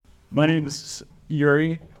My name is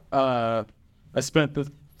Yuri. I spent the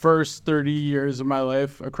first 30 years of my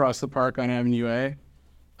life across the park on Avenue A.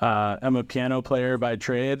 I'm a piano player by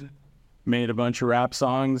trade, made a bunch of rap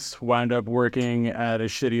songs, wound up working at a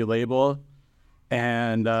shitty label,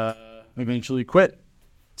 and eventually quit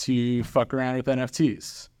to fuck around with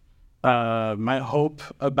NFTs. My hope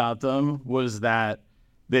about them was that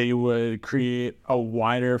they would create a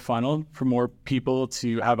wider funnel for more people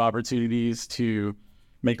to have opportunities to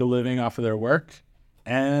make a living off of their work.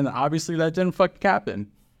 And obviously that didn't fucking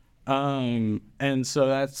happen. And so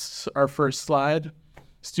that's our first slide.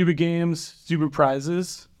 Stupid games, stupid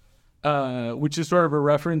prizes, which is sort of a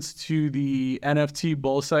reference to the NFT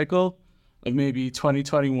bull cycle of maybe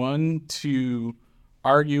 2021 to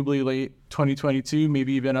arguably late 2022,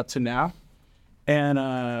 maybe even up to now.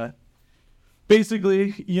 And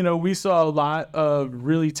basically, we saw a lot of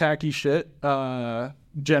really tacky shit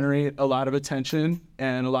generate a lot of attention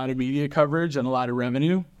and a lot of media coverage and a lot of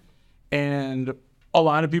revenue. And a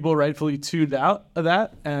lot of people rightfully tuned out of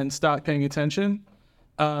that and stopped paying attention.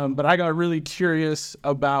 But I got really curious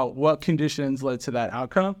about what conditions led to that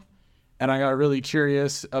outcome. And I got really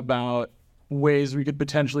curious about ways we could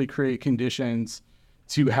potentially create conditions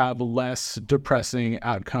to have less depressing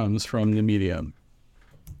outcomes from the medium.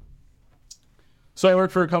 So I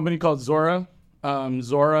work for a company called Zora.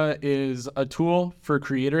 Zora is a tool for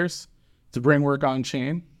creators to bring work on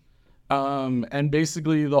chain. And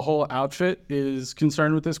basically the whole outfit is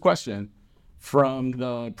concerned with this question, from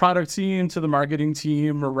the product team to the marketing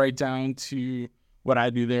team, or right down to what I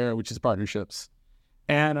do there, which is partnerships.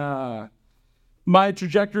 And my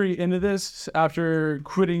trajectory into this after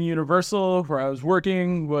quitting Universal, where I was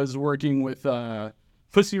working with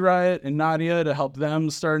Pussy Riot and Nadia to help them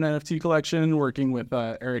start an NFT collection, working with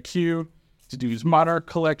Eric Hugh to do his Monarch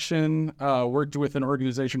collection, worked with an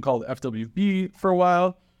organization called FWB for a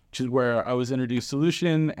while, which is where I was introduced to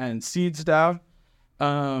Lucian and Seeds DAO.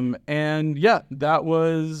 And yeah, that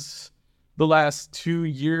was the last 2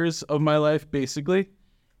 years of my life, basically.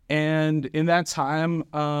 And in that time,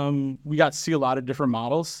 we got to see a lot of different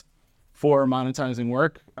models for monetizing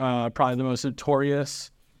work. Probably the most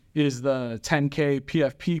notorious is the 10K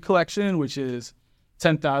PFP collection, which is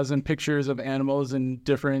 10,000 pictures of animals in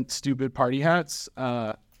different stupid party hats.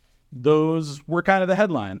 Those were kind of the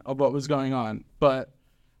headline of what was going on. But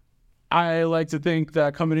I like to think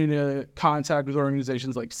that coming into contact with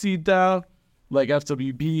organizations like Seed DAO, like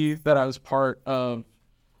FWB, that I was part of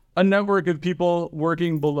a network of people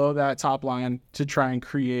working below that top line to try and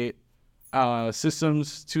create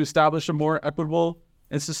systems to establish a more equitable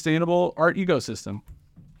and sustainable art ecosystem.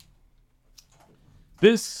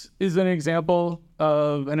 This is an example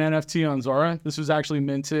of an NFT on Zora. This was actually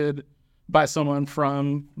minted by someone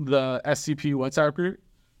from the SCP WhatsApp group.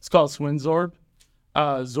 It's called SwinZorb.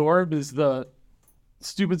 Zorb is the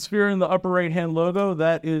stupid sphere in the upper right-hand logo.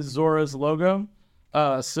 That is Zora's logo.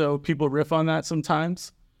 So people riff on that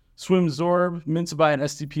sometimes. SwimZorb, minted by an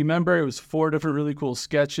STP member. It was 4 different really cool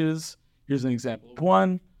sketches. Here's an example of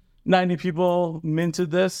one. 90 people minted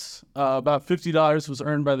this. About $50 was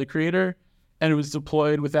earned by the creator, and it was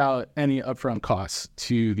deployed without any upfront costs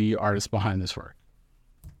to the artist behind this work.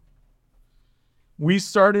 We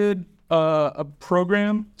started a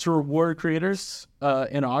program to reward creators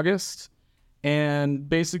in August, and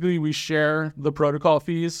basically we share the protocol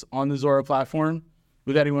fees on the Zora platform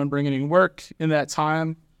with anyone bringing in work. In that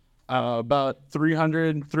time, about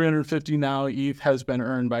 350 now ETH has been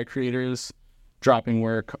earned by creators dropping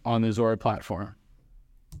work on the Zora platform.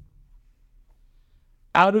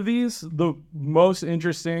 Out of these, the most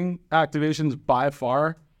interesting activations by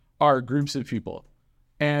far are groups of people.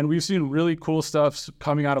 And we've seen really cool stuff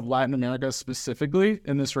coming out of Latin America specifically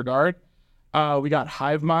in this regard. We got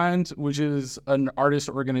Hivemind, which is an artist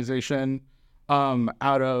organization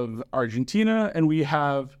out of Argentina. And we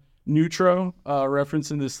have Neutro,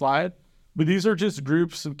 referenced in this slide. But these are just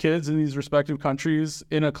groups of kids in these respective countries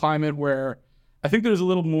in a climate where I think there's a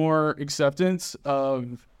little more acceptance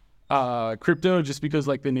of crypto, just because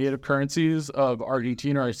like the native currencies of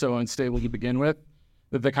Argentina are so unstable to begin with,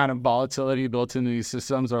 that the kind of volatility built into these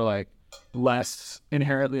systems are like less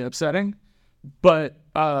inherently upsetting. But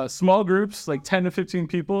small groups, like 10 to 15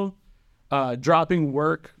 people, dropping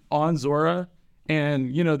work on Zora,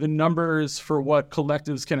 and the numbers for what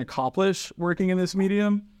collectives can accomplish working in this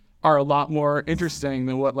medium are a lot more interesting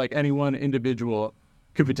than what like any one individual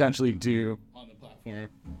could potentially do on the platform.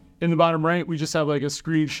 In the bottom right, we just have like a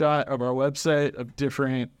screenshot of our website of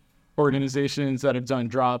different organizations that have done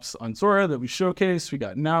drops on Zora that we showcase. We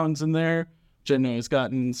got Nouns in there, which I know has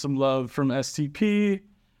gotten some love from STP.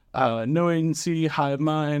 No Agency,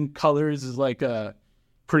 Hivemind, Colors is like a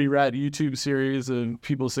pretty rad YouTube series of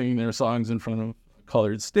people singing their songs in front of a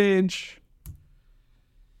colored stage.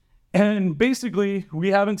 And basically,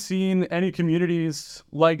 we haven't seen any communities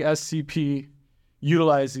like SCP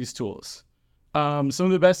utilize these tools. Some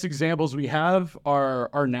of the best examples we have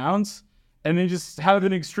are nouns, and they just have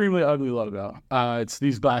an extremely ugly logo. It's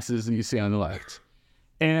these glasses that you see on the left.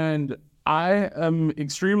 And I am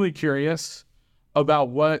extremely curious about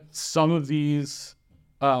what some of these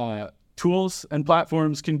tools and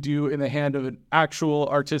platforms can do in the hand of an actual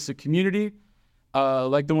artistic community,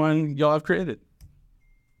 like the one y'all have created.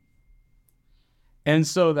 And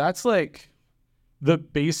so that's like the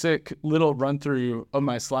basic little run through of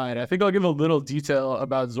my slide. I think I'll give a little detail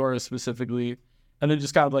about Zora specifically, and then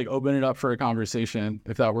just kind of like open it up for a conversation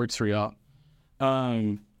if that works for y'all.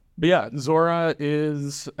 But yeah, Zora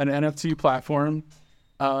is an NFT platform.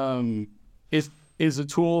 It is a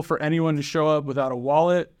tool for anyone to show up without a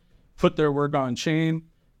wallet, put their work on chain,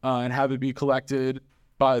 and have it be collected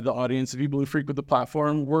by the audience of people who frequent the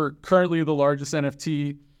platform. We're currently the largest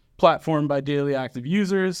NFT platform by daily active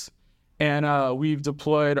users, and we've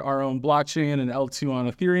deployed our own blockchain and L2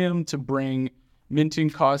 on Ethereum to bring minting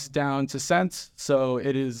costs down to cents. So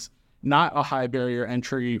it is not a high barrier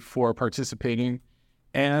entry for participating.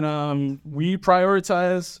 And we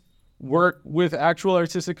prioritize work with actual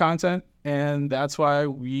artistic content, and that's why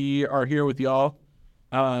we are here with y'all,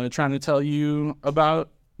 trying to tell you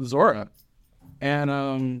about Zora.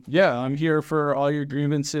 And yeah, I'm here for all your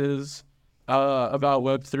grievances about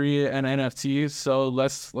Web3 and NFTs. So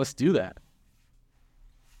let's do that.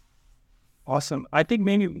 Awesome. I think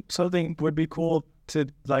maybe something would be cool to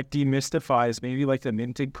like demystify is maybe like the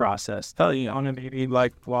minting process. Tell you on to maybe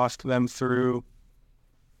like walk them through.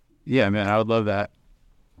 Yeah, man, I would love that.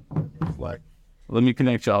 Like, let me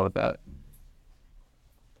connect y'all with that.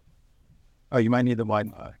 Oh, you might need the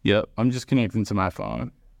Wi-Fi. Yep, I'm just connecting to my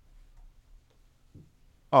phone.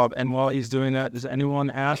 Oh, and while he's doing that, does anyone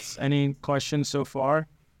ask any questions so far?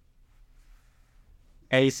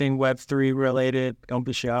 Anything Web3 related? Don't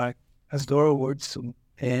be shy. Has Zora worked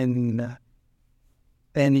in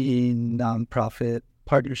any nonprofit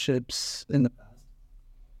partnerships in the past?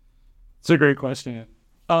 It's a great question.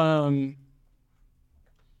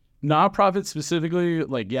 Nonprofit specifically,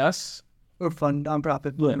 like yes. Or fund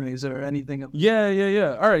nonprofit fundraiser or anything?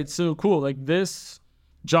 Yeah. All right, so cool. Like this,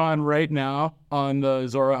 John, right now on the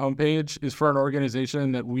Zora homepage is for an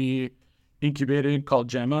organization that we incubated called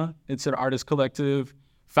Gemma. It's an artist collective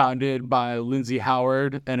founded by Lindsay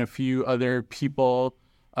Howard and a few other people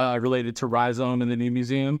related to Rhizome and the New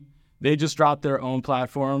Museum. They just dropped their own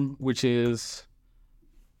platform, which is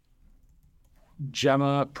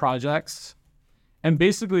Gemma Projects. And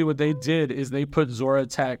basically what they did is they put Zora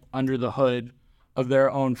Tech under the hood of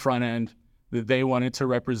their own front end that they wanted to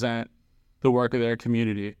represent the work of their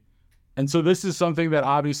community. And so this is something that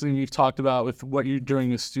obviously we've talked about with what you're doing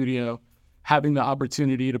in the studio. Having the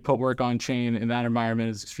opportunity to put work on chain in that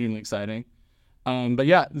environment is extremely exciting. But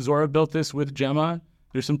yeah, Zora built this with Gemma.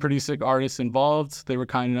 There's some pretty sick artists involved. They were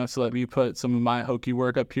kind enough to let me put some of my hokey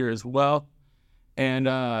work up here as well. And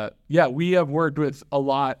yeah, we have worked with a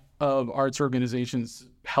lot of arts organizations,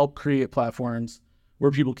 help create platforms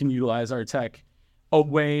where people can utilize our tech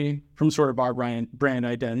away from sort of our brand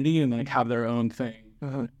identity and like have their own thing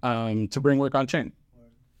to bring work on chain.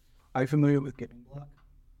 Are you familiar with Giving Block?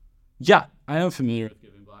 Yeah, I am familiar with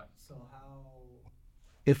Giving Block. So how,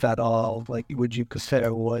 if at all, like would you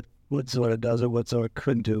consider what Zora does or what Zora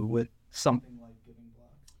could do with something like Giving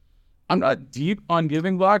Block? I'm not deep on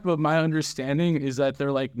Giving Block, but my understanding is that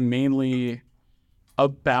they're like mainly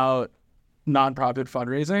about nonprofit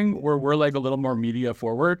fundraising, where we're like a little more media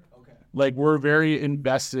forward. Okay. Like we're very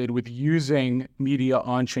invested with using media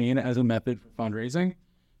on chain as a method for fundraising.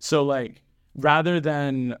 So like rather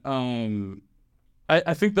than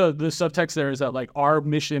I think the subtext there is that like our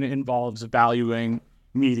mission involves valuing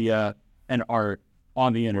media and art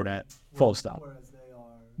on the internet, full stop. Whereas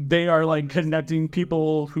They are like connecting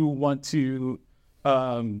people who want to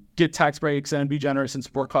get tax breaks and be generous and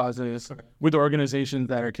support causes with organizations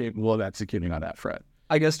that are capable of executing on that front.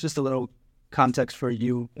 I guess just a little context for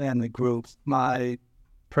you and the group. My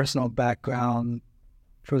personal background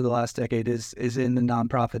for the last decade is in the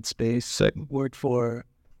nonprofit space. Sick. Worked for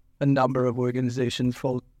a number of organizations,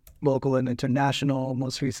 both local and international,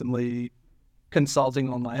 most recently consulting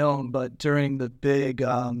on my own. But during the big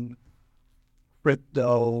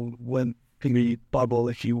crypto Web3 bubble,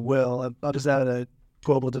 if you will, I was at a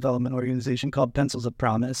global development organization called Pencils of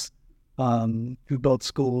Promise, who built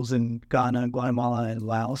schools in Ghana, Guatemala, and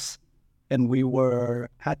Laos. And we were,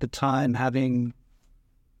 at the time, having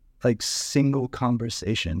like single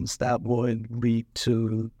conversations that would lead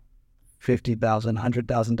to $50,000,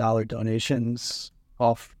 $100,000 donations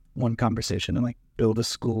off one conversation, and like build a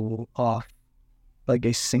school off like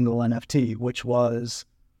a single NFT, which was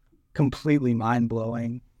completely mind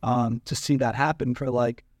blowing to see that happen for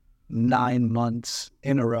like 9 months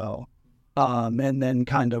in a row. And then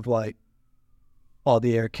kind of like all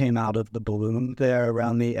the air came out of the balloon there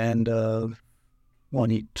around the end of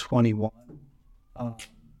 2021.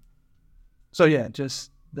 So yeah,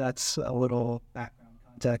 just that's a little background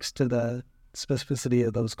context to the specificity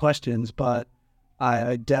of those questions. But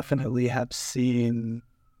I definitely have seen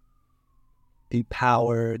the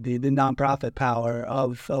power, the nonprofit power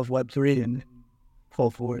of Web3 in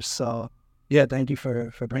full force. So yeah, thank you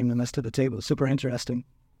for bringing this to the table. Super interesting.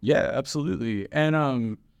 Yeah, absolutely.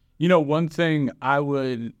 And, one thing I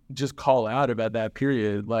would just call out about that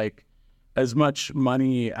period, like as much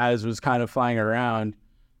money as was kind of flying around,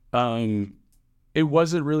 it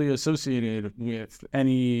wasn't really associated with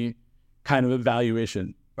any kind of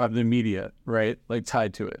evaluation of the media, right? Like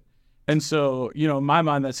tied to it. And so, in my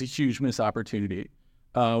mind, that's a huge missed opportunity.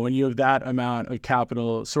 When you have that amount of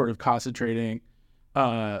capital sort of concentrating,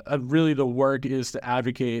 really the work is to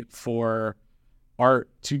advocate for art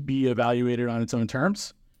to be evaluated on its own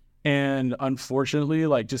terms. And unfortunately,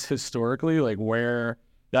 like just historically, like where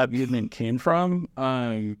that movement came from,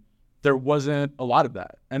 there wasn't a lot of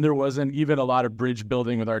that. And there wasn't even a lot of bridge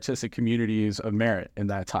building with artistic communities of merit in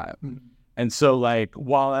that time. Mm-hmm. And so like,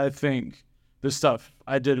 while I think the stuff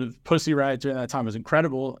I did with Pussy Riot during that time was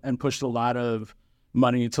incredible and pushed a lot of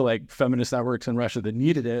money to like feminist networks in Russia that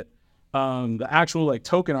needed it, the actual like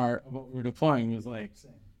token art of what we were deploying was like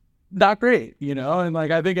not great, and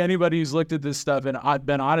like I think anybody who's looked at this stuff and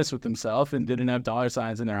been honest with themselves and didn't have dollar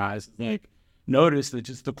signs in their eyes, like notice that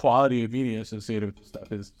just the quality of media associated with this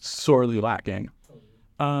stuff is sorely lacking.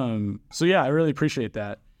 So yeah, I really appreciate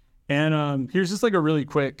that. And here's just like a really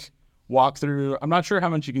quick walkthrough. I'm not sure how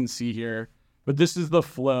much you can see here, but this is the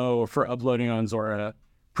flow for uploading on Zora.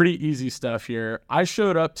 Pretty easy stuff here. I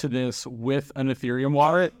showed up to this with an Ethereum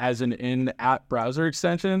wallet as an in-app browser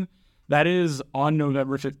extension. That is on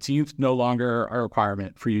November 15th, no longer a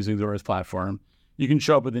requirement for using Zora's platform. You can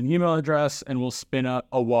show up with an email address and we'll spin up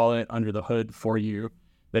a wallet under the hood for you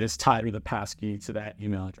that is tied with a passkey to that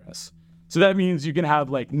email address. So that means you can have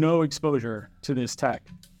like no exposure to this tech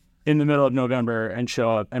in the middle of November and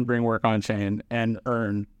show up and bring work on chain and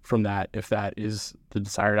earn from that if that is the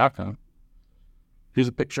desired outcome. Here's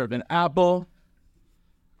a picture of an apple.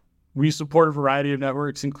 We support a variety of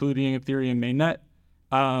networks, including Ethereum mainnet.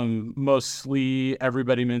 Mostly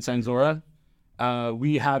everybody mints on Zora.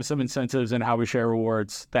 We have some incentives in how we share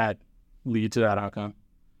rewards that lead to that outcome.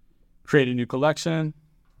 Create a new collection.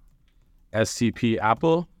 STP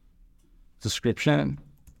apple. Description.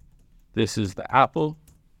 This is the apple.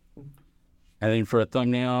 And then for a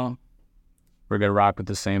thumbnail, we're going to rock with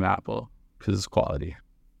the same apple because it's quality.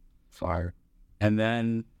 Fire. And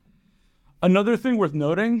then another thing worth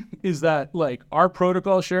noting is that like our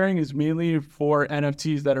protocol sharing is mainly for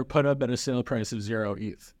NFTs that are put up at a sale price of 0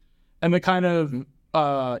 ETH. And the kind of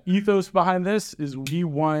ethos behind this is we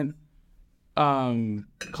want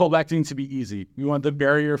collecting to be easy. We want the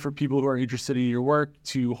barrier for people who are interested in your work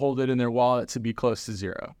to hold it in their wallet to be close to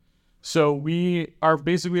 0. So our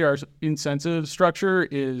incentive structure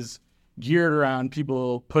is geared around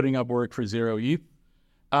people putting up work for 0 ETH.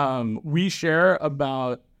 We share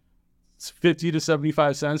about 50 to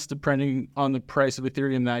 75 cents, depending on the price of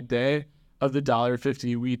Ethereum that day, of the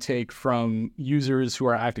 $1.50 we take from users who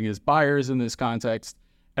are acting as buyers in this context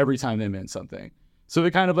every time they mint something. So the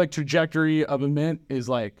kind of like trajectory of a mint is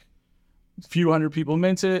like a few hundred people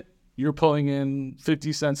mint it, you're pulling in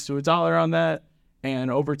 50 cents to $1 on that, and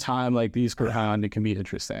over time, like these compound, it can be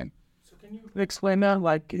interesting. So can you explain that?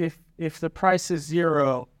 Like if the price is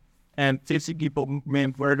 0 and 50 people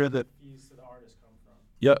mint, where do the fees to the artist come from?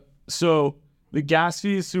 Yep. So the gas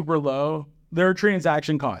fee is super low. There are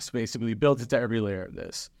transaction costs basically built into every layer of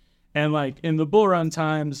this. And like in the bull run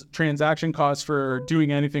times, transaction costs for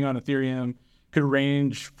doing anything on Ethereum could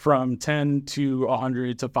range from $10 to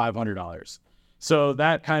 $100 to $500. So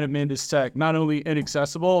that kind of mint is tech, not only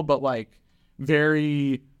inaccessible, but like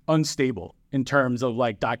very unstable in terms of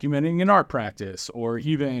like documenting an art practice or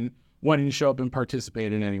even wanting to show up and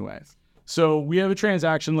participate in any way. So we have a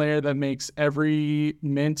transaction layer that makes every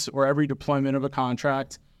mint or every deployment of a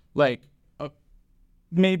contract like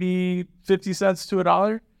maybe 50 cents to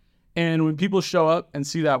 $1. And when people show up and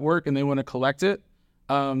see that work and they want to collect it,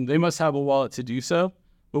 they must have a wallet to do so.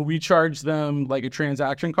 But we charge them like a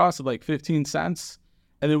transaction cost of like 15 cents.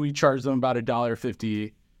 And then we charge them about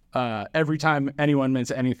 $1.50 every time anyone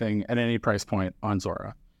mints anything at any price point on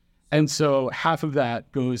Zora. And so half of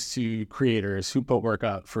that goes to creators who put work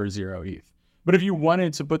up for 0 ETH. But if you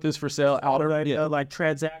wanted to put this for sale out of like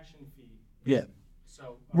transaction fee. Yeah.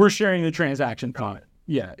 So we're sharing the transaction comment.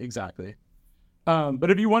 Yeah, exactly.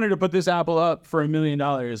 But if you wanted to put this apple up for $1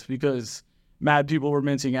 million because mad people were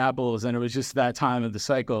minting apples and it was just that time of the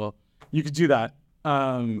cycle, you could do that.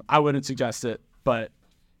 I wouldn't suggest it, but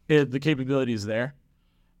the capability is there.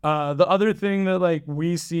 The other thing that like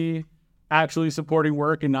we see actually supporting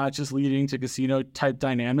work and not just leading to casino type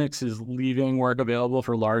dynamics is leaving work available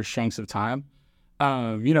for large chunks of time.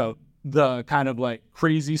 The kind of like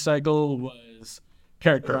crazy cycle was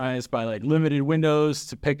characterized by like limited windows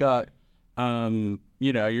to pick up,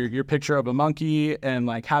 your picture of a monkey, and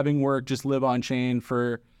like having work just live on chain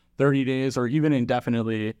for 30 days or even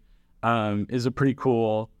indefinitely is a pretty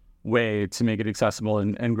cool way to make it accessible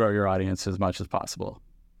and grow your audience as much as possible.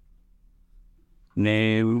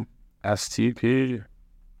 Name STP.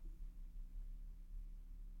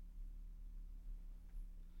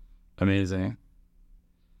 Amazing.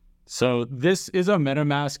 So this is a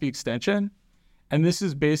MetaMask extension, and this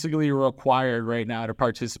is basically required right now to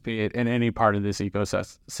participate in any part of this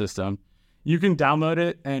ecosystem. You can download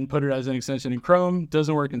it and put it as an extension in Chrome.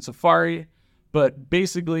 Doesn't work in Safari, but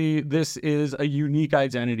basically this is a unique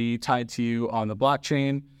identity tied to you on the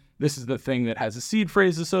blockchain. This is the thing that has a seed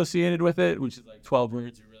phrase associated with it, which is like 12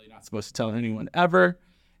 words you're really not supposed to tell anyone ever.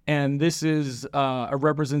 And this is a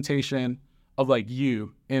representation of like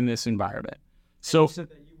you in this environment. So that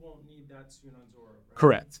you won't need that soon on Zora, right?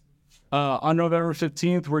 Correct. On November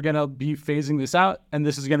 15th, we're going to be phasing this out, and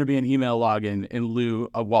this is going to be an email login in lieu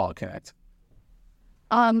of Wallet Connect.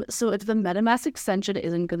 So if the MetaMask extension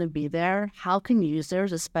isn't going to be there, how can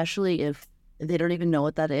users, especially if they don't even know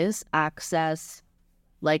what that is, access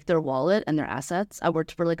like their wallet and their assets? I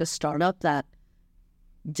worked for like a startup that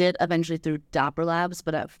did eventually through Dapper Labs,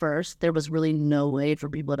 but at first there was really no way for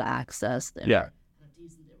people to access their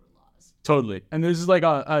NFTs and they were lost. Totally. And this is like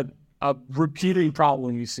a repeating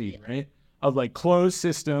problem you see, right? Of like closed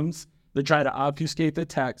systems that try to obfuscate the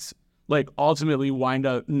text, like ultimately wind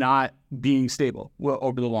up not being stable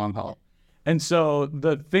over the long haul. And so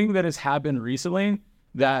the thing that has happened recently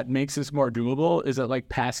that makes this more doable is that like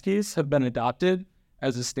passkeys have been adopted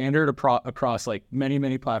as a standard across like many,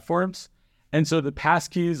 many platforms. And so the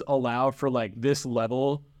passkeys allow for like this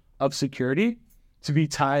level of security to be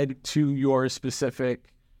tied to your specific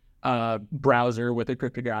browser with a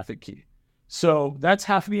cryptographic key. So that's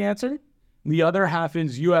half of the answer. The other half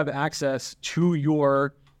is you have access to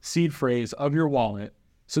your seed phrase of your wallet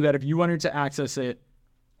so that if you wanted to access it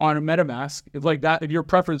on a MetaMask, if your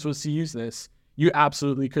preference was to use this, you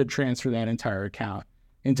absolutely could transfer that entire account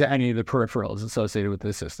into any of the peripherals associated with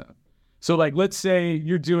this system. So like, let's say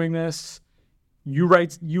you're doing this,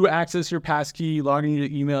 you access your passkey, log into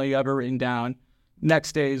the email you have it written down.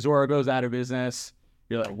 Next day, Zora goes out of business.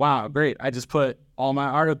 You're like, wow, great. I just put all my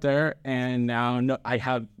art up there and now I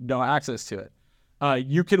have no access to it.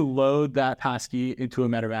 You can load that passkey into a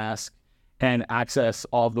MetaMask and access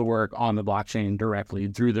all of the work on the blockchain directly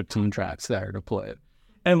through the contracts that are deployed.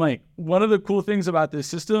 And like one of the cool things about this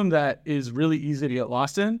system that is really easy to get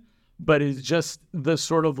lost in, but is just the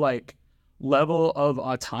sort of like level of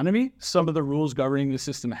autonomy some of the rules governing the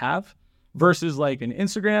system have versus like an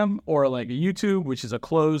Instagram or like a YouTube, which is a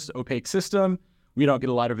closed, opaque system. We don't get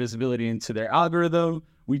a lot of visibility into their algorithm.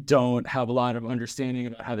 We don't have a lot of understanding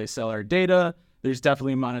about how they sell our data. There's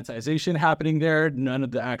definitely monetization happening there. None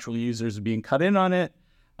of the actual users are being cut in on it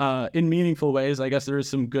in meaningful ways. I guess there is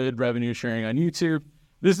some good revenue sharing on YouTube.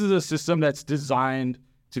 This is a system that's designed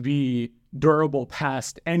to be durable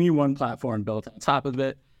past any one platform built on top of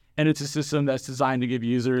it. And it's a system that's designed to give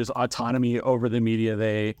users autonomy over the media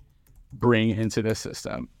they bring into this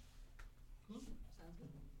system.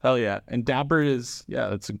 Hell yeah. And Dapper is,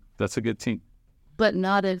 that's a good team. But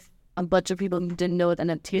not if a bunch of people who didn't know what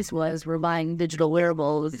NFTs was were buying digital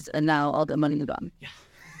wearables and now all the money is gone.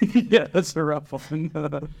 Yeah, that's a rough one.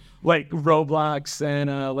 Like Roblox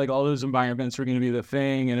and like all those environments were going to be the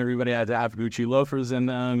thing, and everybody had to have Gucci loafers in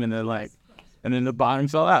them, and then the bottom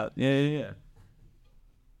fell out. Yeah.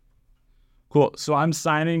 Cool. So I'm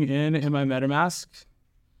signing in my MetaMask,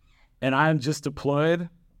 and I'm just deployed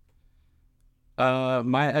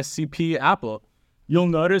my SCP Apple. You'll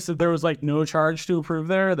notice that there was like no charge to approve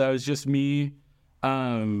there. That was just me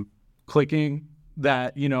clicking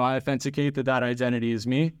that, I authenticate that identity is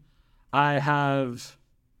me. I have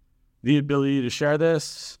the ability to share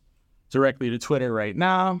this directly to Twitter right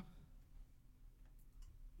now.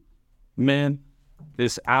 Man,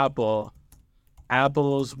 this apples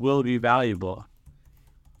will be valuable.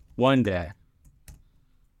 one day.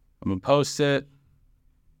 I'm going to post it.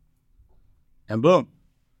 And boom,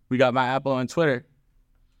 we got my Apple on Twitter.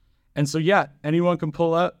 And so, yeah, anyone can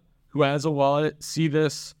pull up who has a wallet, see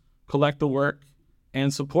this, collect the work,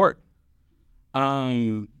 and support.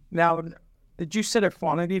 Now, did you set a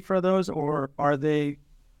quantity for those, or are they,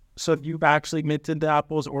 so you've actually minted the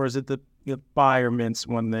apples, or is it the buyer mints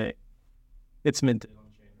when it's minted on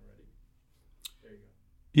chain already? There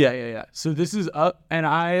you go. Yeah. So this is up, and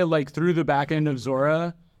I, like, through the back end of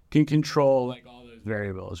Zora, can control, like, all those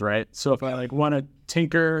variables, right? So if I, like, want to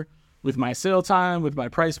tinker with my sale time, with my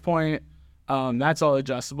price point, that's all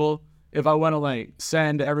adjustable. If I want to, like,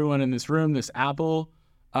 send everyone in this room this apple,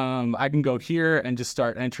 I can go here and just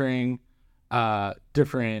start entering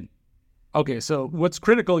different. Okay, so what's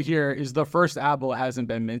critical here is the first apple hasn't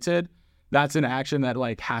been minted. That's an action that,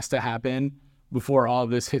 like, has to happen before all of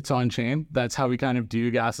this hits on chain. That's how we kind of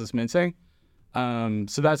do gasless minting.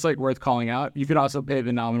 So that's, like, worth calling out. You can also pay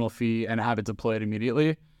the nominal fee and have it deployed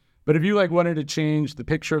immediately. But if you, like, wanted to change the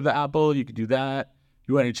picture of the apple, you could do that.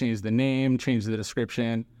 You want to change the name, change the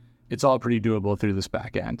description. It's all pretty doable through this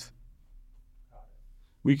back end.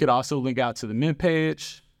 We could also link out to the mint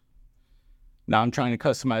page. Now I'm trying to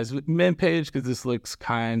customize the mint page because this looks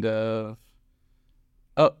kind of...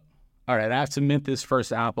 Oh, all right. I have to mint this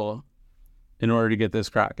first apple in order to get this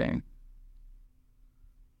cracking.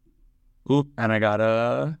 Oop, and I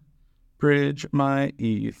gotta bridge my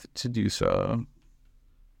ETH to do so.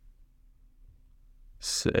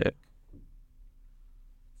 Sick.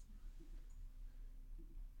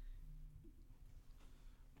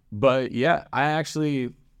 But yeah, I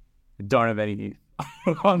actually don't have any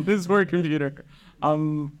on this work computer.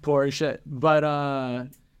 I'm poor as shit. But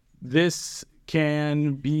this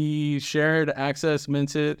can be shared, accessed,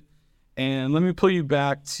 minted. And let me pull you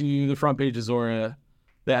back to the front page of Zora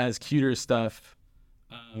that has cuter stuff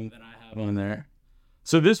that I have on there.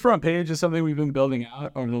 So this front page is something we've been building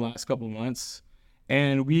out over the last couple of months.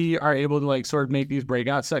 And we are able to, like, sort of make these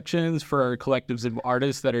breakout sections for our collectives of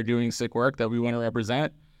artists that are doing sick work that we want to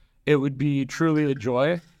represent. It would be truly a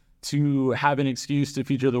joy to have an excuse to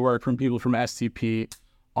feature the work from people from STP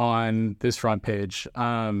on this front page.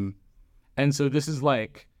 And so this is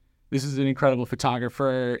an incredible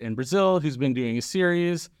photographer in Brazil who's been doing a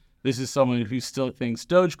series. This is someone who still thinks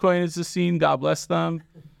Dogecoin is the scene. God bless them.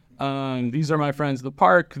 These are my friends at the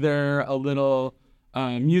park. They're a little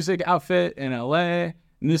music outfit in LA. And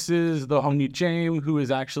this is the homie James, who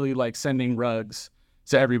is actually, like, sending rugs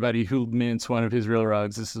to everybody who mints one of his real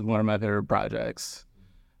rugs. This is one of my favorite projects.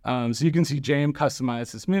 So you can see James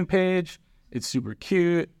customize this mint page. It's super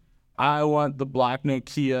cute. I want the black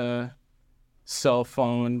Nokia cell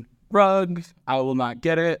phone rug. I will not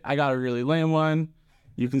get it. I got a really lame one.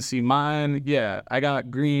 You can see mine. Yeah, I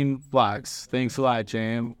got green blocks. Thanks a lot,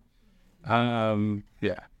 James.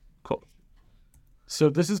 Yeah, cool. So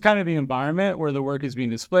this is kind of the environment where the work is being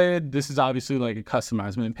displayed. This is obviously, like, a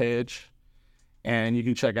customization page. And you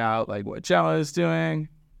can check out, like, what Gemma is doing.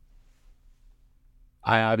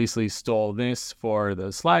 I obviously stole this for the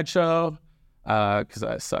slideshow because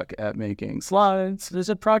I suck at making slides. There's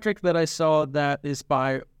a project that I saw that is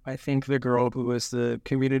by, I think, the girl who was the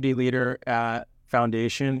community leader at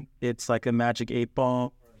Foundation. It's like a Magic 8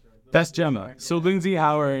 Ball. That's Gemma. So Lindsay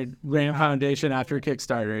Howard ran Foundation after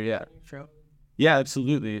Kickstarter, yeah. Yeah,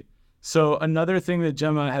 absolutely. So another thing that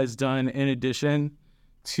Gemma has done in addition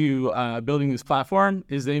to building this platform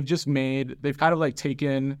is they've kind of, like,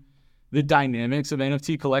 taken the dynamics of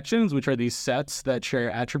NFT collections, which are these sets that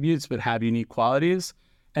share attributes but have unique qualities,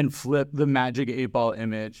 and flip the Magic 8 Ball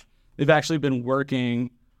image. They've actually been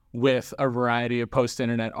working with a variety of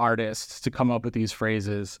post-internet artists to come up with these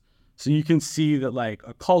phrases. So you can see that, like,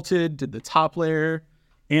 Occulted did the top layer,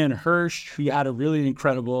 and Hirsch, who had a really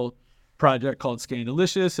incredible project called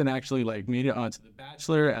Scandalicious and actually, like, made it onto The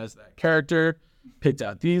Bachelor as that character, picked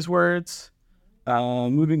out these words.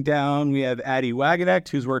 Moving down, we have Addie Wagenknecht,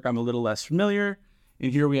 whose work I'm a little less familiar.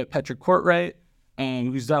 And here we have Petra Courtwright,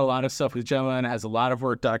 who's done a lot of stuff with Gemma and has a lot of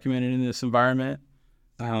work documented in this environment.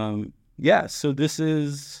 So this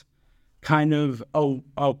is kind of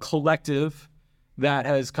a collective that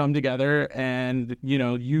has come together and, you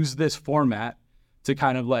know, used this format to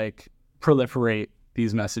kind of, like, proliferate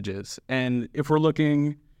these messages. And if we're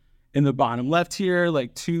looking in the bottom left here,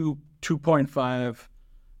 like 2.5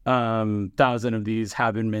 thousand of these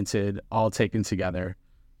have been minted, all taken together,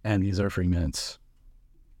 and these are free mints.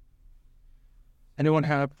 Anyone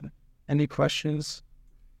have any questions?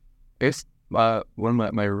 It's one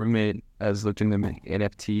of my roommate has looked into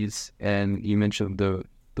NFTs, and you mentioned the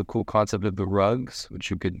cool concept of the rugs, which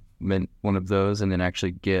you could mint one of those and then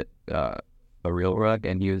actually get a real rug,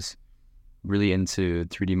 and he was really into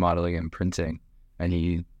 3D modeling and printing, and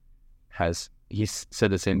he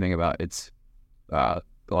said the same thing about a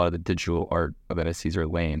lot of the digital art of NFTs are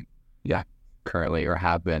lame, currently, or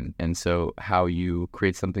have been, and so how you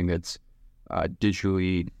create something that's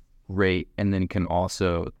digitally great, and then can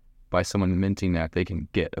also, by someone minting that, they can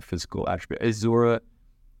get a physical attribute. Is Zora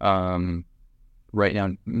right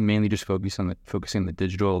now mainly just focusing on the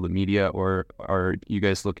digital, the media, or are you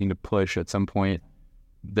guys looking to push at some point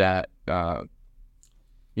that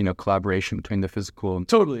collaboration between the physical and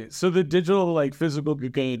Totally. So the digital, like physical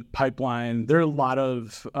good pipeline, there are a lot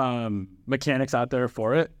of mechanics out there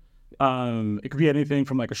for it. It could be anything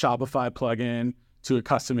from like a Shopify plugin to a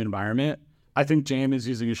custom environment. I think Jam is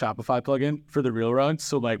using a Shopify plugin for the real rug.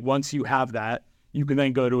 So like once you have that, you can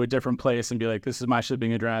then go to a different place and be like, this is my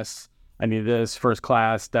shipping address. I need this first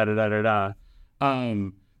class,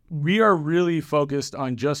 We are really focused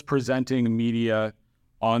on just presenting media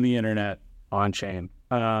on the internet, on chain.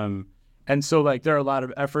 And so like there are a lot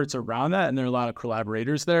of efforts around that, and there are a lot of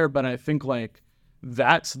collaborators there, but I think like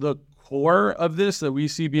that's the core of this that we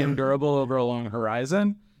see being durable over a long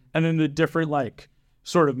horizon. And then the different like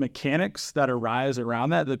sort of mechanics that arise around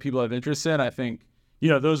that people have interest in, I think,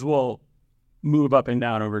 those will move up and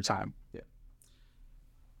down over time. Yeah.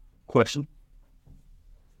 Question.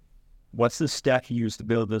 What's the stack you used to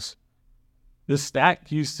build this? The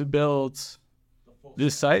stack used to build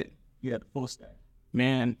this site? Yeah, the full stack.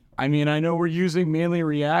 Man, I mean, I know we're using mainly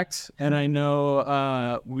React, and I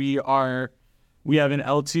know we have an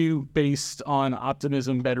L2 based on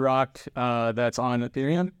Optimism Bedrock that's on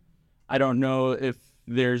Ethereum. I don't know if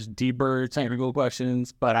there's deeper technical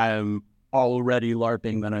questions, but I'm already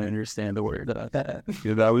LARPing that I understand the word.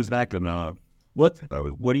 Yeah, that was back in What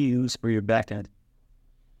do you use for your backend?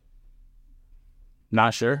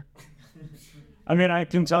 Not sure. I mean, I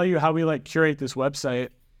can tell you how we like curate this website.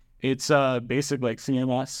 It's basic like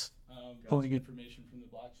CMS, pulling information from the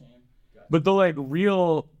blockchain. But the like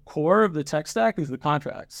real core of the tech stack is the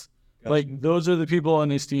contracts. Like those are the people on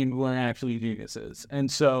this team who are actually geniuses.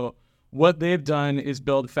 And so what they've done is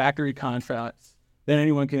build factory contracts that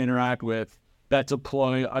anyone can interact with that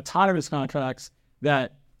deploy autonomous contracts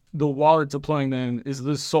that the wallet deploying them is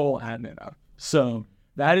the sole admin of. So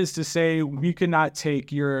that is to say, we cannot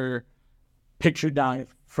take your picture down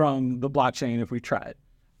from the blockchain if we tried.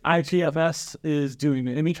 IPFS is doing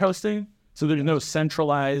the image hosting, so there's no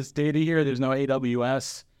centralized data here. There's no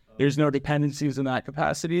AWS. There's no dependencies in that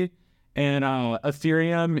capacity. And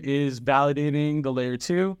Ethereum is validating the layer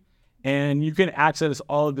 2, and you can access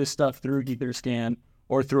all of this stuff through Etherscan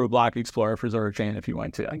or through a block explorer for Zora Chain if you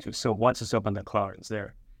want to. So once it's up on the cloud, it's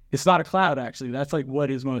there. It's not a cloud, actually. That's like what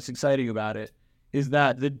is most exciting about it, is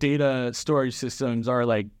that the data storage systems are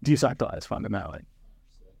like decentralized fundamentally.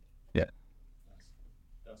 Yeah.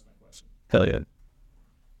 That's my question. Hell yeah.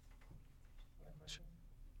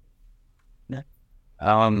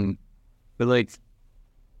 But like,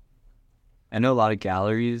 I know a lot of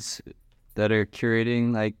galleries that are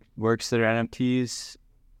curating like works that are NFTs.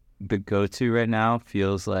 The go-to right now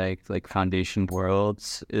feels like Foundation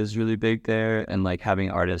Worlds is really big there, and like having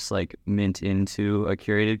artists like mint into a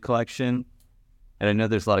curated collection. And I know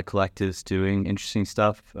there's a lot of collectives doing interesting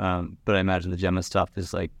stuff, but I imagine the Gemma stuff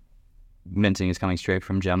is like minting is coming straight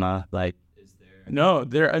from Gemma. Like, is there? No,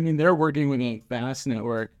 they're working with a vast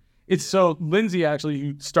network. It's so Lindsay actually,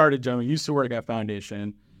 who started Gemma, used to work at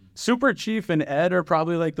Foundation. Super Chief and Ed are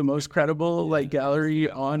probably like the most credible like gallery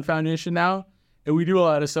on Foundation now, and we do a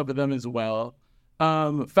lot of stuff with them as well.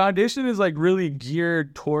 Foundation is like really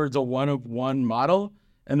geared towards a one-of-one model,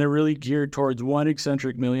 and they're really geared towards one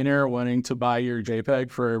eccentric millionaire wanting to buy your JPEG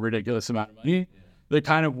for a ridiculous amount of money. Yeah. The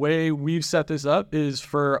kind of way we've set this up is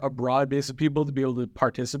for a broad base of people to be able to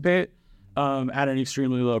participate at an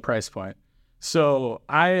extremely low price point. So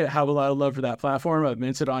I have a lot of love for that platform. I've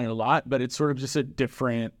minted on it a lot, but it's sort of just a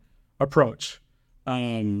different approach.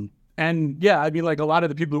 And yeah, I mean, like a lot of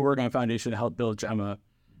the people who work on Foundation help build Gemma.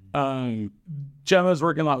 Gemma's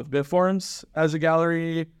working a lot with Bitforms as a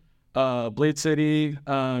gallery. Blade City,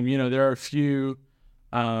 there are a few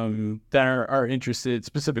that are interested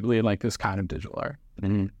specifically in like this kind of digital art.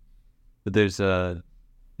 Mm-hmm. But is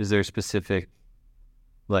there a specific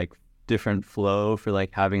like different flow for like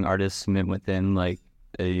having artists mint within like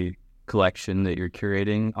a collection that you're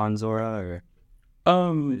curating on Zora, or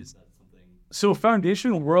is that something? So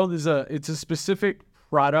Foundation World it's a specific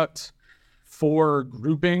product for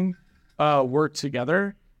grouping work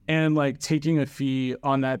together and like taking a fee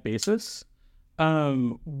on that basis.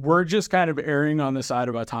 We're just kind of erring on the side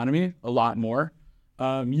of autonomy a lot more.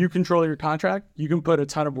 You control your contract. You can put a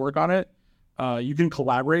ton of work on it. you can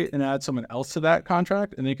collaborate and add someone else to that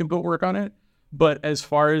contract and they can put work on it. But as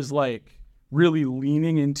far as like really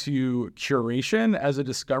leaning into curation as a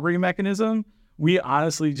discovery mechanism, we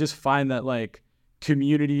honestly just find that like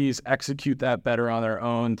communities execute that better on their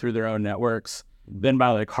own through their own networks than by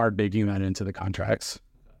like hard baking that into the contracts.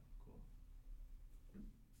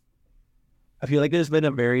 I feel like there's been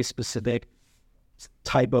a very specific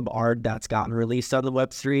type of art that's gotten released on the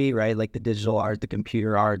Web3, right? Like the digital art, the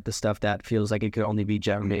computer art, the stuff that feels like it could only be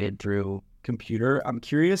generated through computer. I'm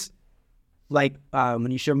curious, like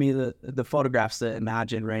when you show me the photographs to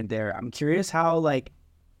imagine right there, I'm curious how like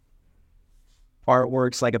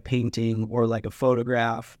artworks like a painting or like a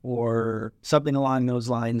photograph or something along those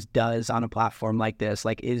lines does on a platform like this.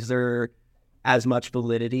 Like, is there as much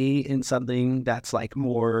validity in something that's like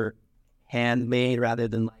more handmade rather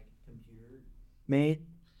than like computer made?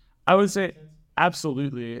 I would say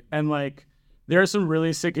absolutely. And like there are some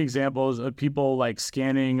really sick examples of people like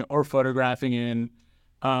scanning or photographing in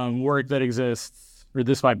work that exists, or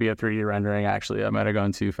this might be a 3D rendering actually. I might have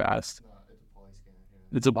gone too fast.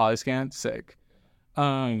 It's a polyscan. Sick.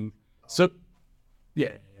 So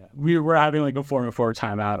yeah, we were having like a 404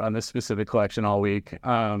 timeout on this specific collection all week.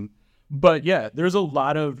 But yeah, there's a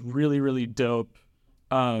lot of really, really dope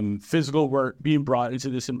physical work being brought into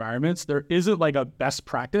this environment. There isn't like a best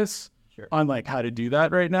practice on like how to do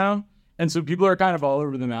that right now. And so people are kind of all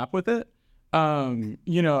over the map with it.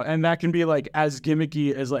 You know, and that can be like as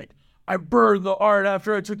gimmicky as like, I burned the art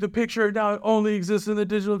after I took the picture. Now it only exists in the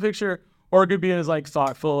digital picture. Or it could be as like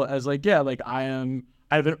thoughtful as like, yeah, like I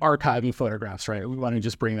have an archive of photographs, right? We want to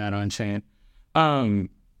just bring that on chain. I'm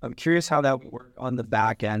curious how that would work on the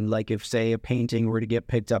back end. Like if, say, a painting were to get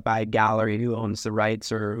picked up by a gallery who owns the rights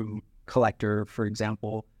or collector, for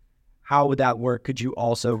example, how would that work? Could you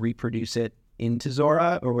also reproduce it into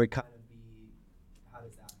Zora, or would it kind of be, how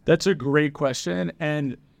does that happen? That's a great question.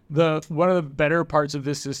 And one of the better parts of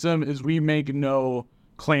this system is we make no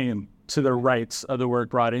claim to the rights of the work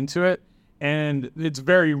brought into it. And it's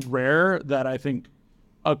very rare that I think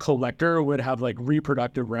a collector would have like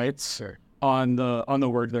reproductive rights on the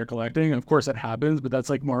work they're collecting. Of course it happens, but that's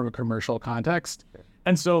like more of a commercial context.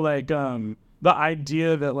 And so like the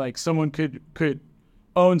idea that like someone could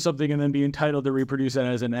own something and then be entitled to reproduce it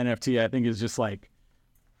as an NFT, I think is just like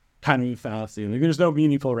kind of a fallacy. Like there's no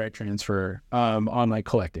meaningful right transfer on like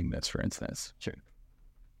collecting this, for instance. Sure.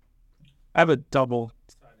 I have a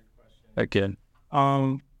double-sided question.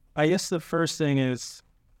 Again. I guess the first thing is,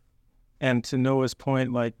 and to Noah's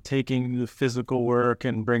point, like taking the physical work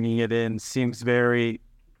and bringing it in seems very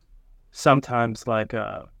sometimes like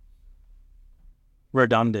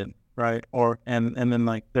redundant, right? Or and then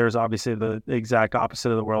like there's obviously the exact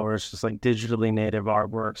opposite of the world where it's just like digitally native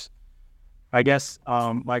artworks. I guess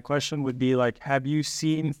my question would be like, have you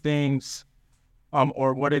seen things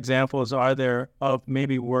or what examples are there of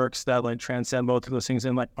maybe works that like transcend both of those things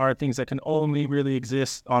and like are things that can only really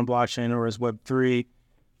exist on blockchain or as Web3?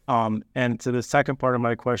 And to the second part of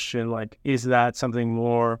my question, like, is that something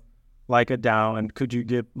more like a DAO? And could you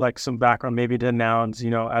give like some background maybe to Nouns, you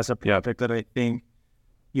know, as a project that I think,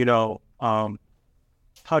 you know,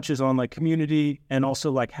 touches on like community and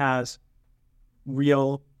also like has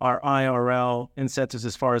real or IRL incentives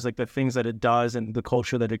as far as like the things that it does and the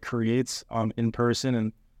culture that it creates in person.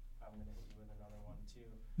 And I'm going to hit you with another one too.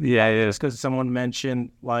 Yeah, it is because someone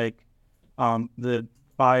mentioned like the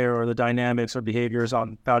buyer or the dynamics or behaviors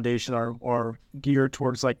on Foundation are geared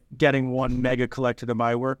towards like getting one mega collected of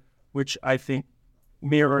my work, which I think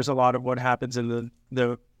mirrors a lot of what happens in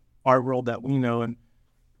the art world that we know. And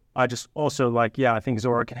I just also like, yeah, I think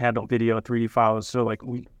Zora can handle video 3D files. So like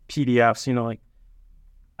PDFs, you know, like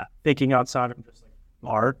thinking outside of just like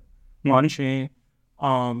art on chain,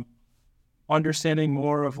 understanding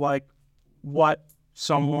more of like what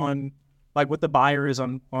someone, like what the buyer is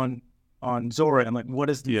on Zora and like what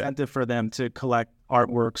is the incentive for them to collect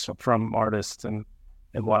artworks from artists and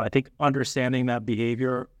what I think understanding that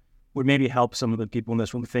behavior would maybe help some of the people in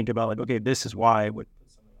this room think about like, okay, this is why I would put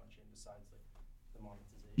something on chain besides like the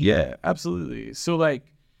monetization. Yeah, absolutely. So like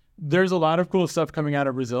there's a lot of cool stuff coming out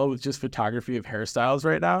of Brazil with just photography of hairstyles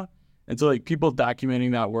right now. And so like people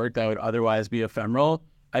documenting that work that would otherwise be ephemeral,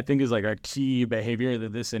 I think is like a key behavior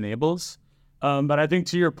that this enables. But I think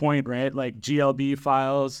to your point, right, like GLB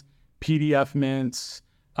files, PDF mints,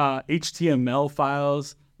 HTML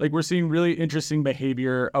files, like we're seeing really interesting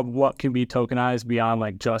behavior of what can be tokenized beyond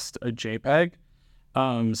like just a JPEG.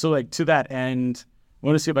 So like to that end, I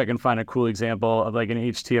want to see if I can find a cool example of like an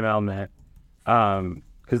HTML mint.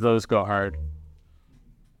 Because those go hard.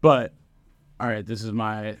 But all right, this is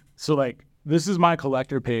my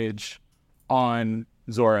collector page on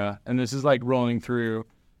Zora, and this is like rolling through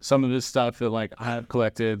some of this stuff that like I have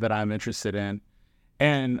collected that I'm interested in.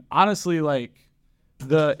 And honestly, like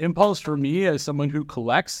the impulse for me as someone who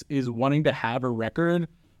collects is wanting to have a record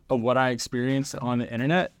of what I experienced on the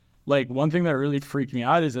internet. Like one thing that really freaked me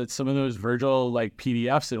out is that some of those Virgil like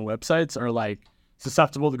PDFs and websites are like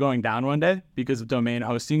susceptible to going down one day because of domain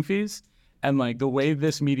hosting fees. And like the way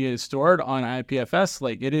this media is stored on IPFS,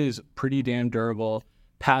 like it is pretty damn durable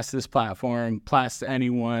past this platform, past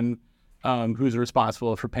anyone who's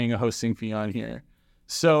responsible for paying a hosting fee on here.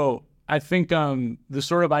 So I think the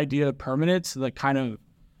sort of idea of permanence, the kind of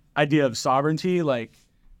idea of sovereignty, like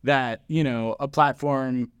that, you know, a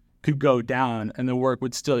platform could go down and the work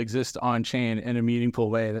would still exist on chain in a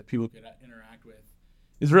meaningful way that people could interact with,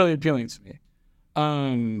 is really appealing to me.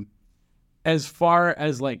 As far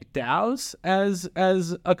as like DAOs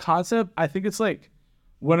as a concept, I think it's like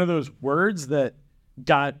one of those words that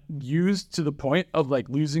got used to the point of like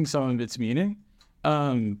losing some of its meaning.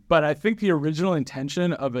 But I think the original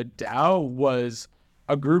intention of a DAO was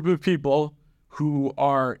a group of people who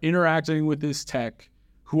are interacting with this tech,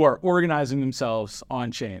 who are organizing themselves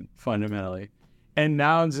on chain fundamentally. And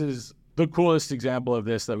Nouns is the coolest example of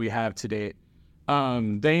this that we have to date.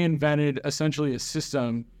 They invented essentially a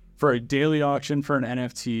system for a daily auction for an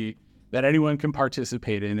NFT that anyone can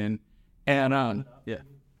participate in. And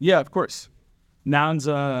yeah, of course. Nouns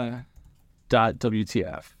 .wtf.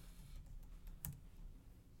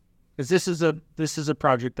 Because this is a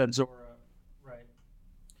project that Zora, right?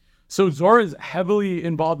 So Zora is heavily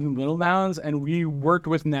involved in Little Nouns, and we worked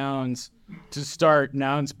with Nouns to start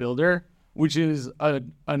Nouns Builder, which is a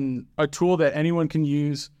tool that anyone can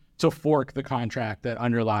use to fork the contract that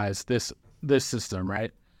underlies this system,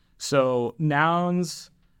 right? So Nouns,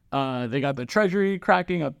 they got the treasury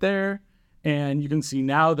cracking up there, and you can see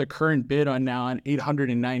now the current bid on Noun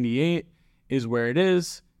 898 is where it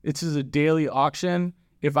is. This is a daily auction.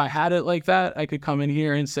 If I had it like that, I could come in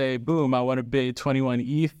here and say, boom, I want to bid 21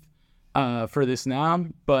 ETH for this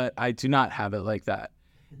noun, but I do not have it like that.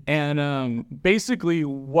 And basically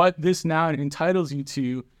what this noun entitles you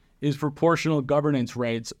to is proportional governance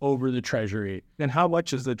rights over the treasury. And how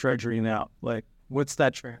much is the treasury now? Like, what's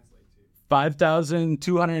that translate to?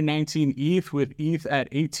 5,219 ETH with ETH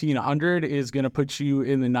at 1,800 is going to put you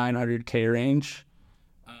in the 900K range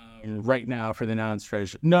right now for the noun's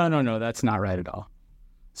treasury. No, that's not right at all.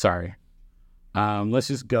 Sorry. Let's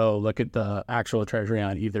just go look at the actual treasury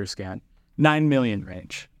on Etherscan. 9 million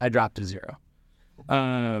range. I dropped to 0.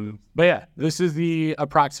 But yeah, this is the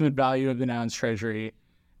approximate value of the noun's treasury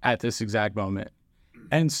at this exact moment.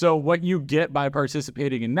 And so what you get by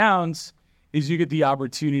participating in Nouns is you get the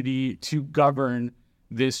opportunity to govern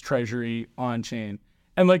this treasury on chain.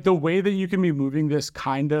 And like the way that you can be moving this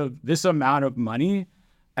amount of money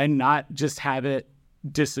and not just have it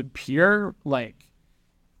disappear like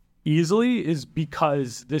easily is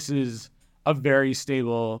because this is a very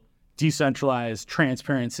stable, decentralized,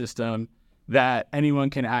 transparent system that anyone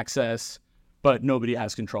can access, but nobody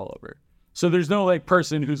has control over. So there's no like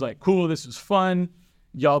person who's like, cool, this is fun.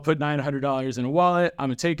 Y'all put $900 in a wallet. I'm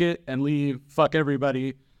gonna take it and leave. Fuck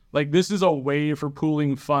everybody. Like this is a way for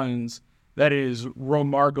pooling funds that is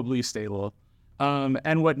remarkably stable.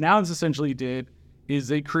 And what Nouns essentially did is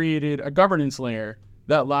they created a governance layer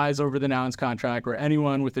that lies over the Nouns contract where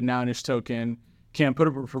anyone with the Nounish token can put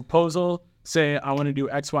up a proposal, say, I want to do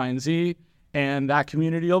X, Y, and Z, and that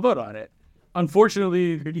community will vote on it.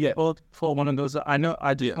 Unfortunately, yeah. Well, for one of those, I know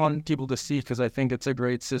I just want people to see because I think it's a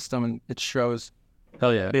great system and it shows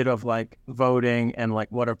a bit of like voting and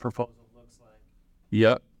like what a proposal looks like.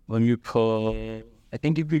 Yep. Let me pull. I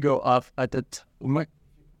think if you go up at the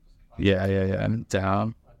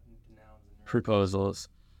down. Proposals.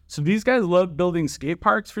 So these guys love building skate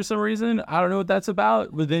parks for some reason. I don't know what that's about,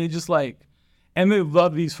 but they just like, and they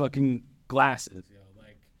love these fucking glasses.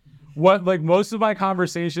 Like most of my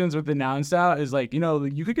conversations with the Noun style is like, you know,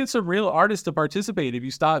 you could get some real artists to participate if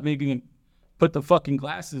you stop put the fucking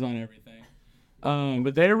glasses on everything.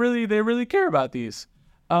 But they really care about these.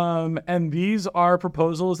 And these are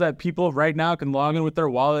proposals that people right now can log in with their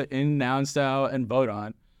wallet in Noun style and vote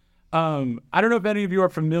on. I don't know if any of you are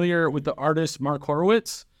familiar with the artist Mark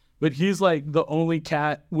Horowitz, but he's like the only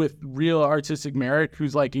cat with real artistic merit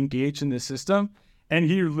who's like engaged in this system. And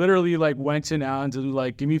he literally like went to Nouns and was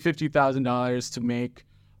like, give me $50,000 to make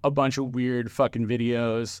a bunch of weird fucking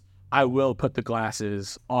videos. I will put the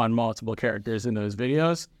glasses on multiple characters in those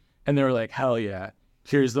videos. And they were like, hell yeah,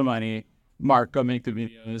 here's the money. Mark, go make the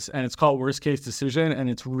videos. And it's called Worst Case Decision. And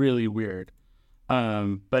it's really weird.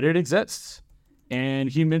 But it exists. And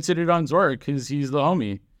he minted it on Zora because he's the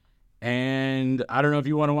homie. And I don't know if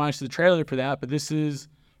you want to watch the trailer for that, but this is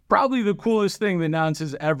probably the coolest thing that Nouns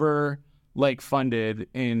has ever like funded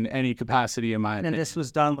in any capacity in my opinion. And this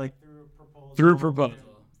was done like through proposal. Through proposal.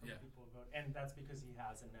 Yeah. And that's because he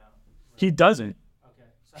has it now. Right? He doesn't. Okay.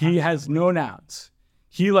 So He has no Nouns.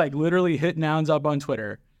 He like literally hit Nouns up on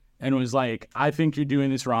Twitter and was like, I think you're doing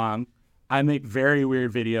this wrong. I make very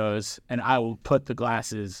weird videos and I will put the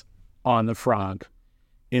glasses on the frog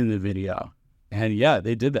in the video. And yeah,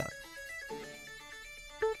 they did that.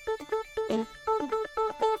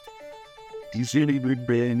 Usually would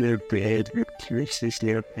be in their bed, Christmas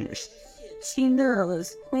their face. She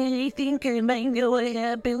knows when you think it might go what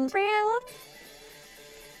happens.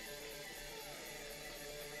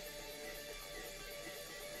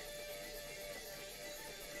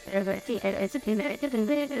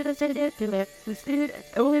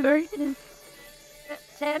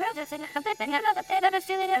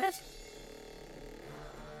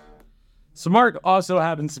 So Mark also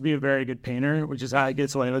happens to be a very good painter, which is how he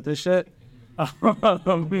gets away with this shit.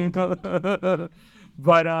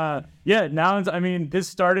 But yeah, Nouns, I mean, this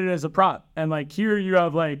started as a prop. And like here you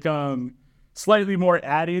have like slightly more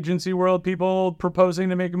ad agency world people proposing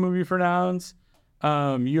to make a movie for Nouns.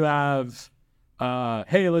 You have,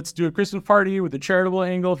 hey, let's do a Christmas party with a charitable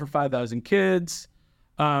angle for 5,000 kids.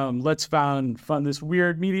 Let's fund this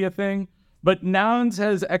weird media thing. But Nouns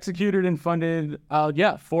has executed and funded,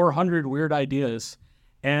 400 weird ideas.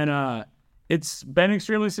 And it's been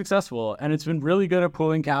extremely successful. And it's been really good at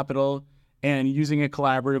pooling capital and using it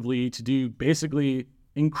collaboratively to do basically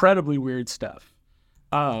incredibly weird stuff.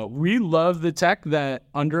 We love the tech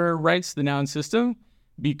that underwrites the Noun system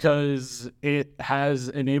because it has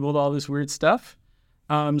enabled all this weird stuff.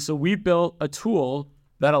 So we built a tool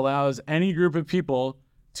that allows any group of people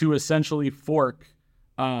to essentially fork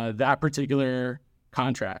that particular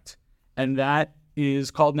contract. And that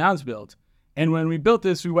is called Nouns Build. And when we built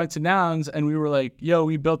this, we went to Nouns and we were like, yo,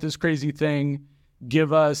 we built this crazy thing.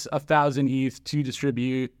 Give us 1,000 ETH to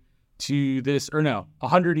distribute to this,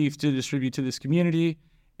 100 ETH to distribute to this community.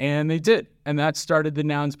 And they did. And that started the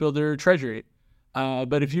Nouns Builder treasury.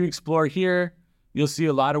 But if you explore here, you'll see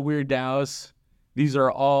a lot of weird DAOs. These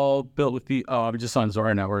are all built with I'm just on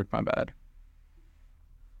Zora Network, my bad.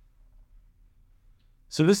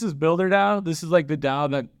 So this is Builder DAO. This is like the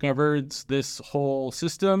DAO that governs this whole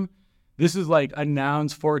system. This is like a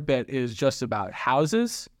Nouns fork that is just about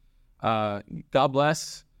houses. God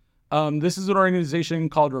bless. This is an organization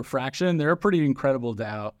called Refraction. They're a pretty incredible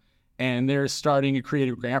DAO, and they're starting a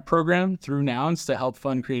creative grant program through Nouns to help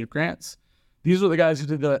fund creative grants. These are the guys who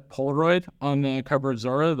did the Polaroid on the cover of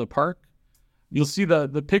Zora, the park. You'll see the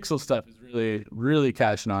pixel stuff is really, really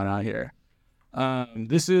catching on out here.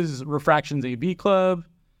 This is Refraction's AV Club.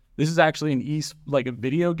 This is actually a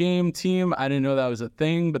video game team. I didn't know that was a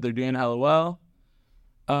thing, but they're doing hella well.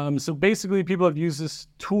 So basically, people have used this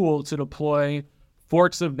tool to deploy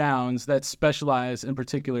forks of Nouns that specialize in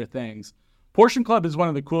particular things. Portion Club is one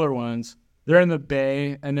of the cooler ones. They're in the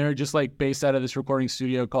Bay, and they're just like based out of this recording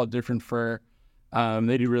studio called Different Fur.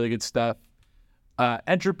 They do really good stuff.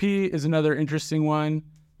 Entropy is another interesting one.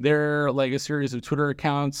 They're like a series of Twitter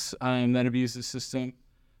accounts that have used the system.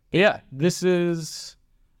 But yeah, this is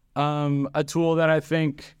a tool that I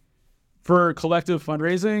think for collective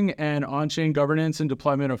fundraising and on-chain governance and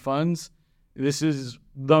deployment of funds, this is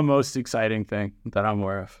the most exciting thing that I'm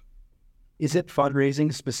aware of. Is it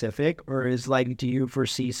fundraising specific, or do you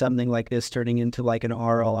foresee something like this turning into like an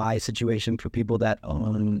ROI situation for people that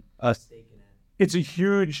own a stake in it? It's a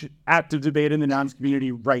huge active debate in the Nouns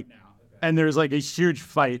community right now. And there's like a huge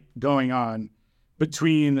fight going on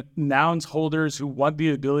between Nouns holders who want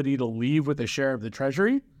the ability to leave with a share of the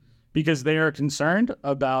treasury because they are concerned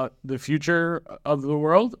about the future of the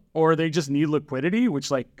world, or they just need liquidity,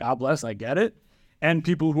 which like, God bless, I get it. And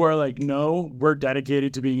people who are like, no, we're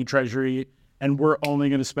dedicated to being a treasury and we're only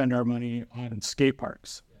going to spend our money on skate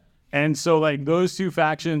parks. And so like those two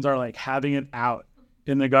factions are like having it out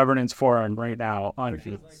in the governance forum right now on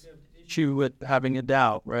Phoenix. Issue with having a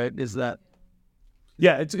DAO, right? Is that?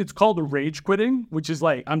 Yeah, it's called the rage quitting, which is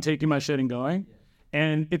like, I'm taking my shit and going.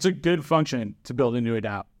 And it's a good function to build into a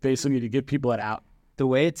DAO, basically to give people it out. The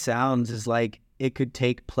way it sounds is like it could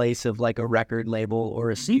take place of like a record label or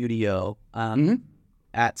a studio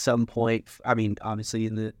at some point. I mean, obviously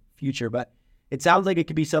in the future, but it sounds like it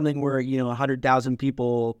could be something where, 100,000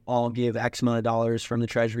 people all give X amount of dollars from the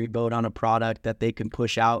treasury vote on a product that they can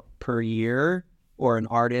push out per year, or an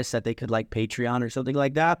artist that they could like Patreon or something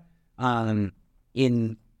like that,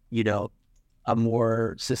 in, a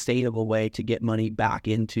more sustainable way to get money back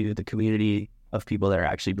into the community of people that are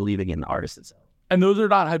actually believing in the artist itself. And those are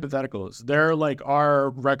not hypotheticals. There like are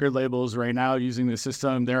record labels right now using the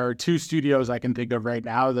system. There are 2 studios I can think of right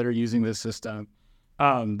now that are using this system.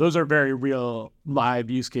 Those are very real live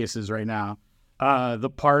use cases right now. The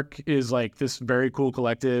Park is like this very cool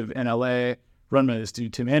collective in LA run by this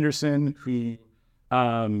dude, Tim Anderson, who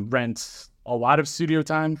rents a lot of studio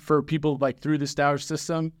time for people like through the Stoush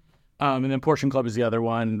system. And then Portion Club is the other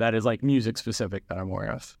one that is like music specific that I'm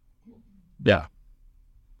aware of. Yeah.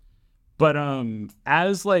 But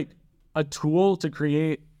as like a tool to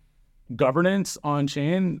create governance on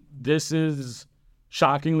chain, this is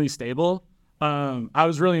shockingly stable. I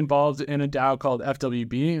was really involved in a DAO called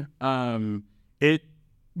FWB. It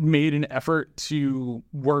made an effort to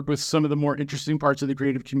work with some of the more interesting parts of the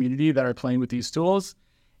creative community that are playing with these tools.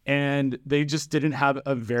 And they just didn't have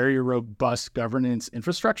a very robust governance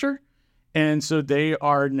infrastructure. And so they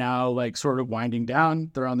are now like sort of winding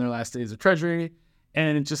down. They're on their last days of treasury.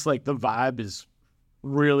 And it's just like the vibe is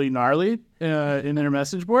really gnarly in their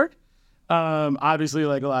message board. Obviously,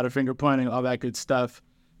 like a lot of finger pointing, all that good stuff.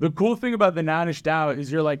 The cool thing about the Nounish DAO is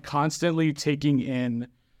you're like constantly taking in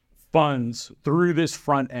funds through this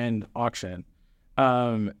front end auction.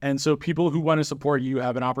 And so people who want to support you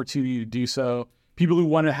have an opportunity to do so. People who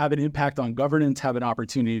want to have an impact on governance have an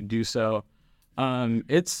opportunity to do so.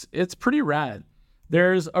 It's pretty rad.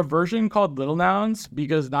 There's a version called Little Nouns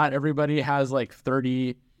because not everybody has like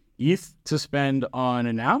 30 ETH to spend on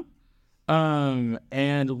a noun.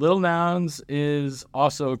 And Little Nouns is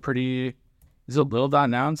also is it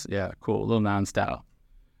Little.Nouns? Yeah, cool. Little Nouns style.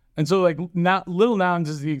 And so like Little Nouns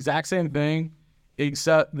is the exact same thing,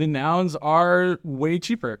 except the nouns are way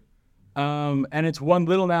cheaper. And it's one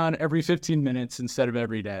little noun every 15 minutes instead of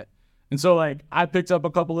every day. And so like I picked up a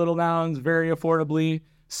couple little nouns very affordably,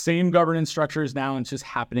 same governance structures now, and it's just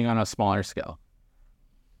happening on a smaller scale.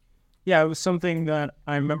 Yeah, it was something that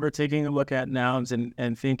I remember taking a look at nouns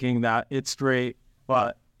and thinking that it's great,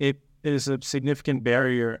 but it is a significant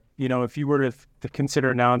barrier. You know, if you were to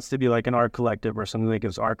consider nouns to be like an art collective or something that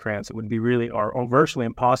gives art grants, it would be really or virtually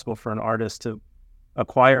impossible for an artist to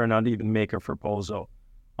acquire and not even make a proposal.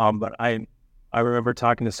 But I remember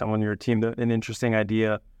talking to someone on your team that an interesting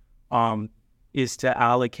idea is to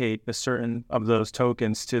allocate a certain of those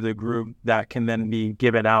tokens to the group that can then be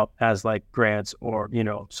given out as like grants or, you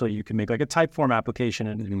know, so you can make like a type form application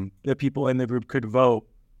and the people in the group could vote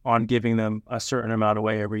on giving them a certain amount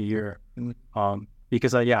away every year.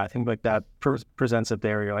 Because I think like that presents a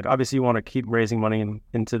barrier. Like obviously you want to keep raising money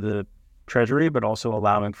into the treasury, but also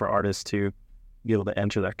allowing for artists to be able to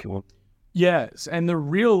enter that community. Yes. And the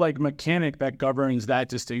real like mechanic that governs that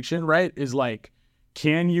distinction, right, is like,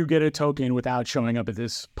 can you get a token without showing up at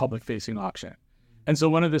this public facing auction? And so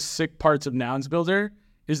one of the sick parts of Nouns Builder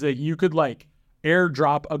is that you could like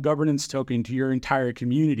airdrop a governance token to your entire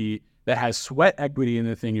community that has sweat equity in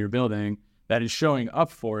the thing you're building, that is showing up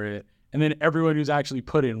for it. And then everyone who's actually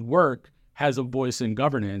put in work has a voice in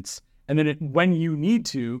governance. And then when you need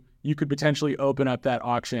to, you could potentially open up that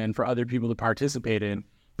auction for other people to participate in.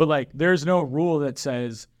 But like, there's no rule that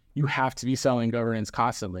says you have to be selling governance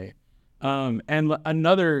constantly. And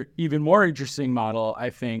another even more interesting model,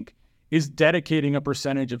 I think, is dedicating a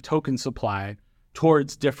percentage of token supply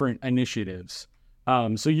towards different initiatives.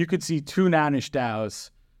 So you could see 2 Nounish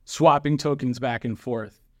DAOs swapping tokens back and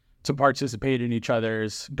forth to participate in each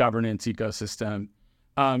other's governance ecosystem.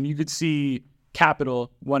 You could see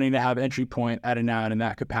Capital wanting to have entry point at a noun in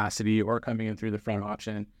that capacity or coming in through the front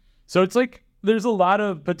auction. So it's like there's a lot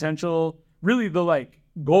of potential. Really, the like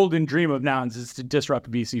golden dream of Nouns is to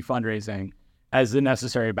disrupt VC fundraising as the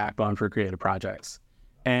necessary backbone for creative projects.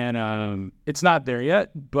 And it's not there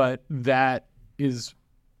yet, but that is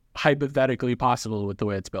hypothetically possible with the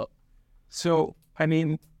way it's built. So, I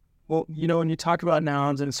mean, well, you know, when you talk about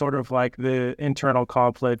nouns and sort of like the internal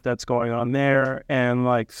conflict that's going on there and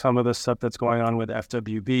like some of the stuff that's going on with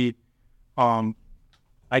FWB,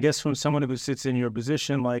 I guess from someone who sits in your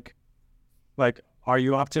position, like, are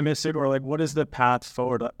you optimistic or like, what is the path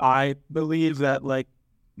forward? I believe that like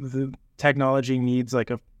the technology needs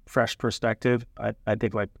like a fresh perspective. I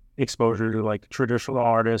think like exposure to like traditional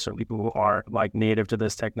artists or people who are like native to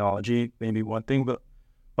this technology, maybe one thing, but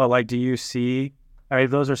like, do you see, I mean,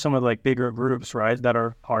 those are some of the like bigger groups, right, that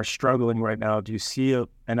are struggling right now. Do you see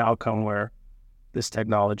an outcome where this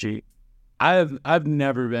technology? I've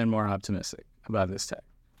never been more optimistic about this tech.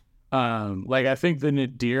 Like I think the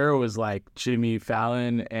nadir was like Jimmy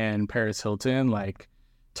Fallon and Paris Hilton like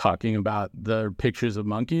talking about the pictures of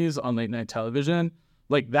monkeys on late night television.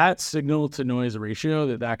 Like that signal to noise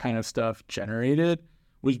ratio that kind of stuff generated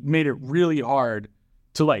made it really hard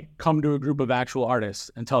to like come to a group of actual artists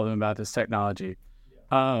and tell them about this technology.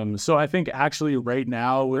 So I think actually right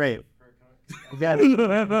now, Great.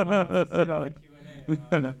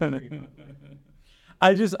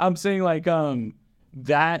 I'm saying like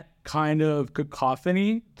that kind of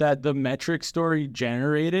cacophony that the metric story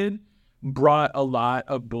generated brought a lot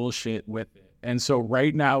of bullshit with it. And so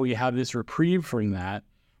right now we have this reprieve from that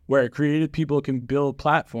where creative people can build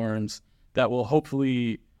platforms that will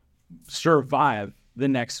hopefully survive the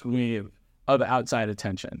next wave of outside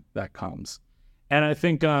attention that comes. And I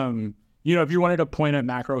think, if you wanted to point at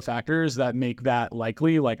macro factors that make that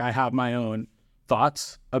likely, like I have my own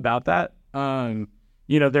thoughts about that.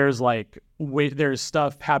 There's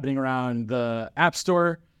stuff happening around the App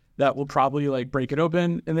Store that will probably like break it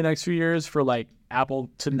open in the next few years for like Apple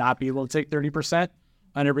to not be able to take 30%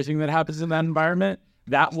 on everything that happens in that environment.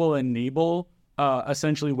 That will enable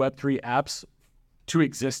essentially Web3 apps to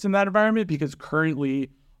exist in that environment, because currently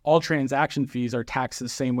all transaction fees are taxed the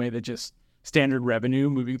same way that just standard revenue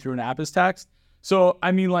moving through an app is taxed. So,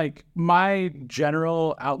 I mean, like my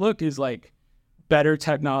general outlook is like better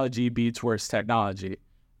technology beats worse technology.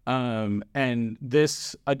 And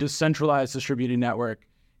a decentralized distributed network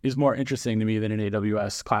is more interesting to me than an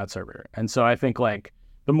AWS cloud server. And so I think like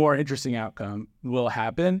the more interesting outcome will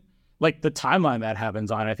happen. Like the timeline that happens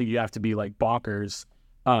on, I think you have to be like bonkers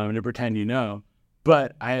to pretend you know.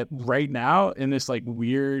 But right now in this like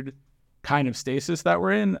weird kind of stasis that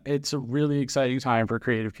we're in, it's a really exciting time for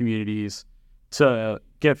creative communities to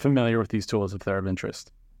get familiar with these tools if they're of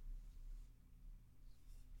interest.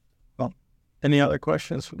 Well, any other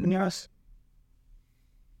questions from you guys?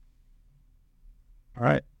 All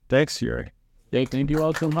right. Thanks, Yuri. Thank you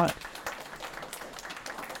all so much.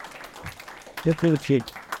 Get through the cheek.